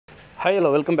Hi, hello,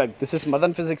 welcome back. This is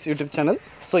Madan Physics YouTube channel.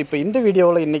 So, இப்போ இந்த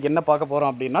வீடியோவில் இன்றைக்கி என்ன பார்க்க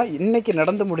போகிறோம் அப்படின்னா இன்றைக்கி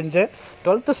நடந்து முடிஞ்ச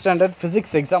 12th standard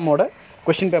physics எக்ஸாமோட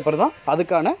question paper தான்.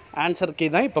 அதுக்கான ஆன்சர் கீ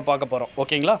தான் இப்போ பார்க்க போகிறோம்.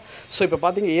 ஓகேங்களா? ஸோ இப்போ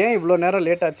பார்த்தீங்க ஏன் இவ்வளோ நேரம்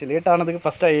லேட் ஆச்சு. லேட் ஆனதுக்கு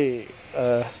first I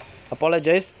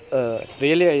apologize.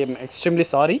 Really I am extremely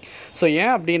sorry. So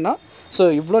ஏன் அப்படின்னா ஸோ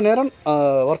இவ்வளோ நேரம்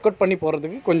ஒர்க் அவுட் பண்ணி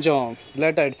போகிறதுக்கு கொஞ்சம்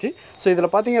லேட் ஆகிடுச்சு. ஸோ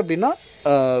இதில் பார்த்தீங்க அப்படின்னா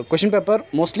கொஷின் பேப்பர்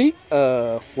மோஸ்ட்லி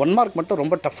 1 மார்க் மட்டும்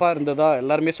ரொம்ப டஃப்பாக இருந்ததா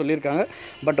எல்லாருமே சொல்லியிருக்காங்க.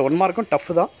 பட் 1 மார்க்கும் டஃப்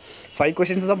தான். 5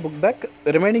 கொஷின்ஸ் தான் புக் பேக்.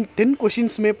 ரிமைனிங் 10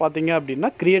 கொஷின்ஸுமே பார்த்தீங்க அப்படின்னா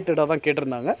கிரியேட்டடாக தான்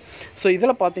கேட்டிருந்தாங்க. ஸோ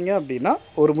இதில் பார்த்தீங்க அப்படின்னா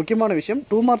ஒரு முக்கியமான விஷயம்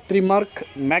 2 மார்க் 3 மார்க்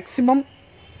மேக்ஸிமம்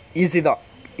ஈஸி தான்,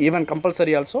 ஈவன்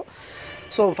கம்பல்சரி ஆல்சோ.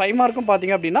 ஸோ 5 மார்க்கும்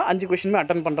பார்த்தீங்க அப்படின்னா 5 கொஷினுமே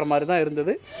அட்டன் பண்ணுற மாதிரி தான்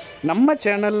இருந்தது. நம்ம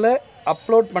சேனலில்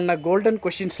அப்லோட் பண்ண கோல்டன்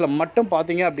கொஷின்ஸில் மட்டும்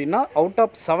பார்த்தீங்க அப்படின்னா அவுட்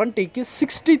ஆஃப் 70க்கு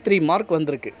 63 மார்க்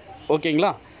வந்திருக்கு.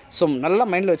 ஓகேங்களா? ஸோ நல்லா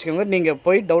மைண்டில் வச்சுக்கோங்க. நீங்கள்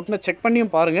போய் டவுட்னா செக்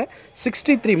பண்ணியும் பாருங்கள்.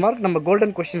 63 மார்க் நம்ம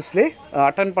கோல்டன் கொஷின்ஸ்லேயே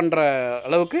அட்டன் பண்ணுற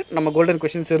அளவுக்கு நம்ம கோல்டன்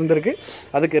கொஷின்ஸ் இருந்திருக்கு.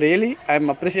 அதுக்கு really I am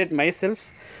appreciate my self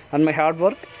and my hard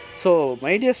work. So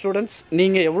my dear students,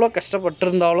 நீங்கள் எவ்வளோ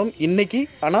கஷ்டப்பட்டிருந்தாலும் இன்றைக்கி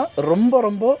ஆனால்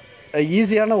ரொம்ப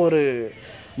ஈஸியான ஒரு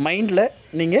மைண்டில்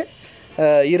நீங்கள்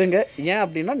இருங்க. ஏன்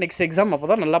அப்படின்னா நெக்ஸ்ட் எக்ஸாம் அப்போ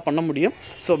தான் நல்லா பண்ண முடியும்.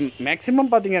 ஸோ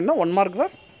மேக்ஸிமம் பார்த்தீங்கன்னா 1 மார்க்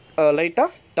தான் லைட்டாக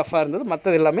டஃப்பாக இருந்தது,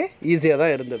 மற்றது எல்லாமே ஈஸியாக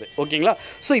தான் இருந்தது. ஓகேங்களா?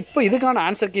 ஸோ இப்போ இதுக்கான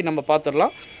ஆன்சர் கீ நம்ம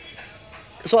பார்த்துடலாம்.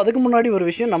 ஸோ அதுக்கு முன்னாடி ஒரு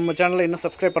விஷயம், நம்ம சேனலில் இன்னும்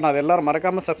சப்ஸ்கிரைப் பண்ணாது எல்லோரும்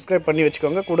மறக்காமல் சப்ஸ்கிரைப் பண்ணி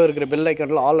வச்சுக்கோங்க. கூட இருக்கிற பெல்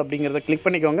ஐக்கனில் ஆல் அப்படிங்கிறத கிளிக்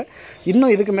பண்ணிக்கோங்க.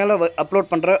 இன்னும் இதுக்கு மேலே அப்லோட்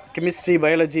பண்ணுற கெமிஸ்ட்ரி,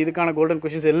 பயாலஜி இதுக்கான கோல்டன்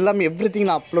கொஷின்ஸ் எல்லாமே எவ்ரிதிங்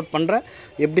நான் அப்லோட் பண்ணுறேன்.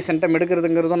 எப்படி சென்டம்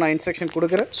எடுக்கிறதுங்கிறதும் நான் இன்ஸ்ட்ரக்ஷன்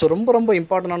கொடுக்குறேன். ஸோ ரொம்ப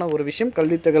இம்பார்ட்டண்டான ஒரு விஷயம்,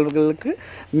 கல்வி தகவல்களுக்கு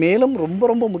மேலும்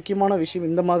ரொம்ப முக்கியமான விஷயம்,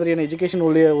 இந்த மாதிரியான எஜுகேஷன்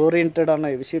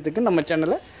ஓரியன்டான விஷயத்துக்கு நம்ம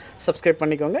சேனலை சப்ஸ்கிரைப்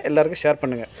பண்ணிக்கோங்க, எல்லாருக்கும் ஷேர்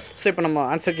பண்ணுங்கள். ஸோ இப்போ நம்ம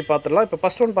ஆன்சர் கீ பார்த்துடலாம். இப்போ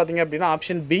ஃபஸ்ட் ஒன் பார்த்தீங்க அப்படின்னா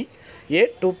option B, A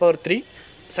 2/3.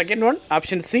 Second one,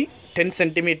 option C, 10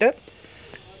 centimeter.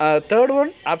 Third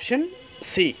one, option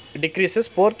C, decreases.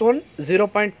 Fourth one,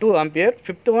 0.2 ampere.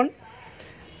 Fifth one,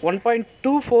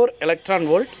 1.24 electron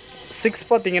volt. Sixth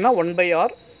பார்த்தீங்கன்னா 1/R,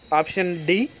 option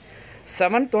D.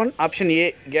 Seventh one, option A,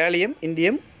 gallium,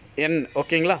 indium, N.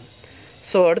 ஓகேங்களா?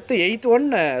 So அடுத்து 8th one,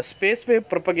 space wave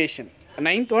propagation.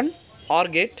 9th one, OR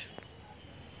gate.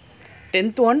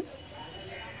 10th one,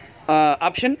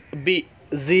 option B,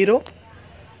 0.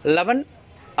 11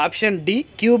 option D,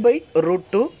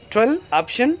 q/√2. 12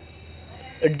 option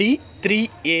D,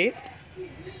 3a.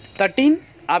 13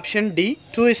 option D,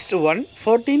 2:1.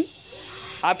 14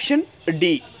 option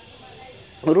D,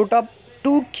 root of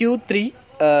 2q3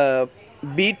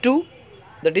 b2,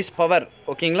 that is power.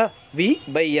 ஓகேங்களா?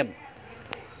 V/m.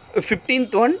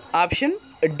 15th one option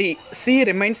D, C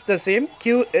remains the same, Q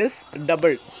is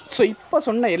double. So இப்போ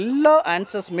சொன்ன எல்லா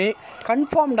ஆன்சர்ஸுமே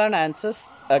கன்ஃபார்ம்டான answers,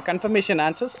 confirmation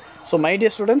answers. So my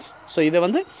dear students, so இதை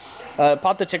வந்து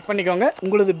பார்த்து check பண்ணிக்கோங்க.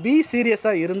 உங்களுக்கு B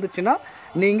சீரியஸாக இருந்துச்சுன்னா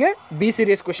நீங்கள் பி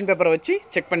சீரியஸ் கொஷின் பேப்பரை வச்சு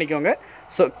செக் பண்ணிக்கோங்க.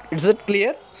 So it's it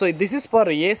clear? So this is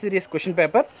for A serious question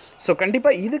paper. So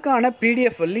கண்டிப்பாக இதுக்கான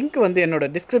பிடிஎஃப் லிங்க் வந்து என்னோட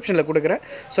டிஸ்கிரிப்ஷனில் கொடுக்குறேன்.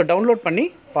 ஸோ டவுன்லோட் பண்ணி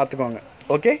பார்த்துக்கோங்க.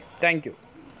 Okay, thank you.